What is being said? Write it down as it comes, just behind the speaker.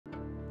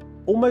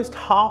Almost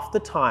half the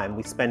time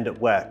we spend at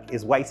work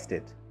is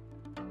wasted.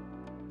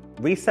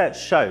 Research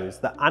shows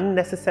that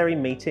unnecessary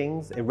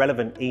meetings,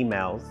 irrelevant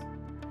emails,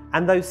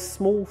 and those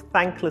small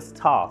thankless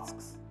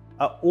tasks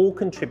are all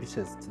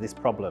contributors to this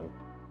problem.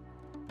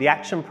 The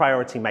Action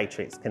Priority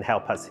Matrix can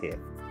help us here.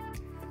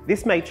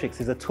 This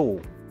matrix is a tool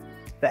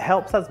that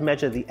helps us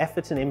measure the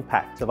effort and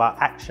impact of our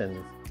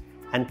actions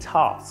and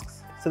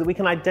tasks so that we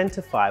can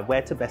identify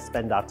where to best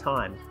spend our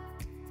time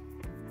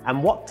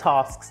and what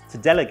tasks to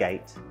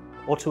delegate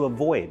or to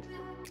avoid.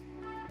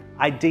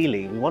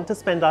 Ideally, we want to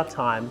spend our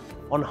time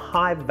on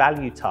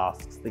high-value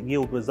tasks that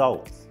yield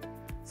results,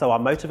 so our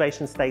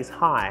motivation stays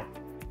high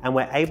and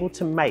we're able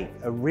to make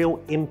a real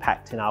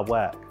impact in our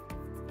work.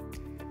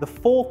 The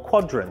 4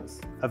 quadrants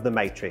of the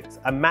matrix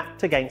are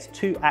mapped against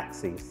 2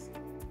 axes,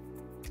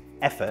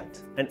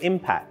 effort and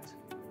impact,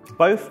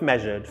 both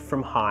measured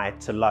from high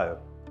to low.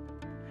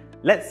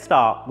 Let's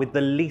start with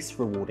the least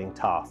rewarding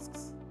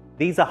tasks.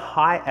 These are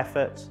high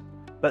effort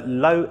but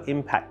low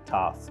impact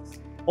tasks,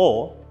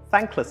 or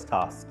thankless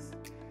tasks.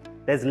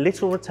 There's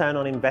little return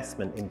on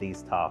investment in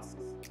these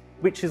tasks,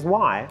 which is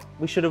why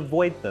we should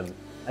avoid them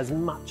as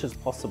much as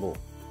possible.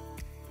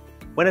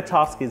 When a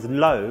task is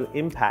low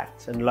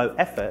impact and low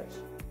effort,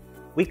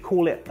 we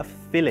call it a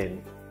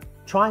fill-in.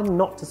 Try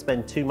not to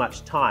spend too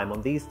much time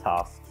on these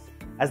tasks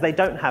as they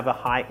don't have a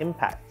high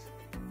impact.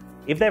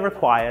 If they're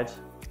required,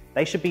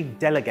 they should be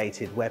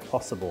delegated where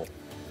possible.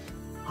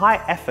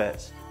 High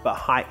effort but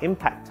high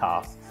impact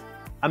tasks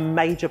are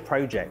major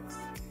projects.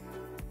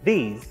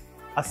 These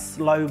are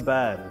slow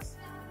burns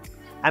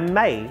and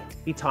may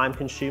be time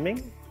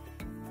consuming,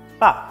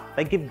 but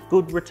they give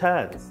good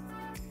returns.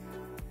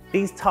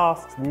 These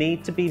tasks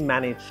need to be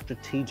managed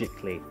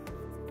strategically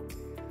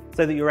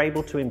so that you're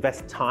able to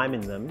invest time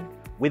in them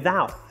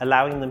without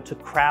allowing them to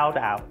crowd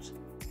out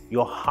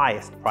your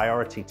highest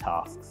priority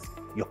tasks,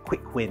 your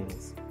quick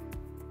wins.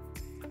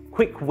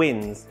 Quick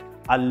wins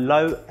are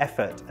low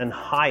effort and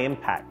high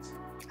impact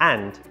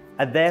and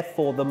are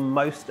therefore the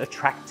most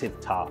attractive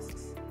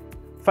tasks.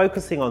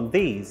 Focusing on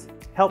these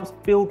helps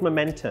build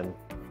momentum,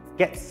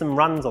 get some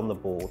runs on the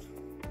board,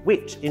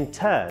 which in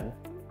turn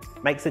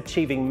makes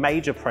achieving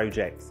major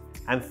projects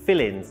and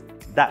fill-ins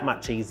that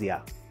much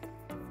easier.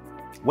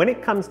 When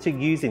it comes to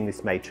using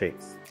this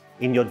matrix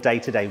in your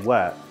day-to-day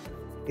work,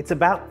 it's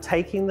about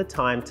taking the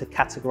time to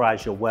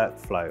categorize your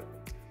workflow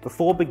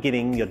before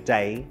beginning your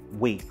day,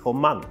 week, or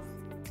month.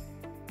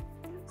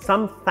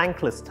 Some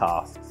thankless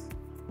tasks,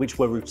 which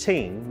were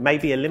routine, may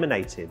be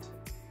eliminated,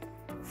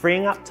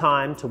 freeing up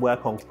time to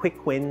work on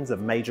quick wins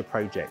of major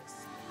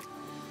projects.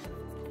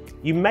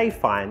 You may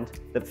find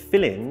that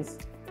fill-ins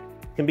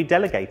can be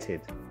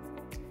delegated.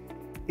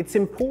 It's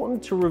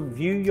important to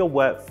review your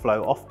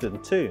workflow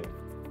often too,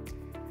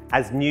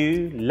 as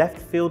new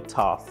left-field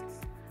tasks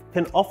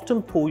can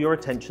often pull your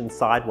attention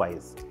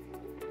sideways.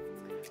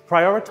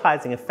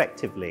 Prioritizing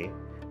effectively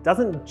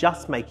doesn't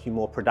just make you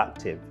more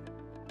productive.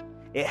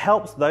 It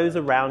helps those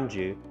around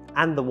you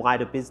and the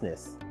wider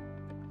business,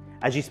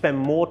 as you spend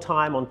more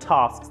time on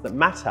tasks that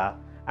matter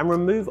and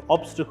remove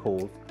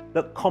obstacles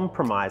that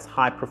compromise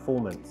high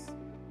performance.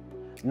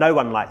 No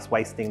one likes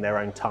wasting their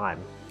own time,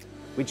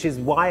 which is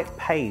why it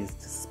pays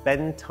to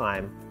spend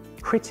time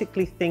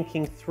critically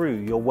thinking through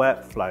your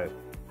workflow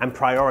and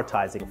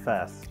prioritizing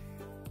first.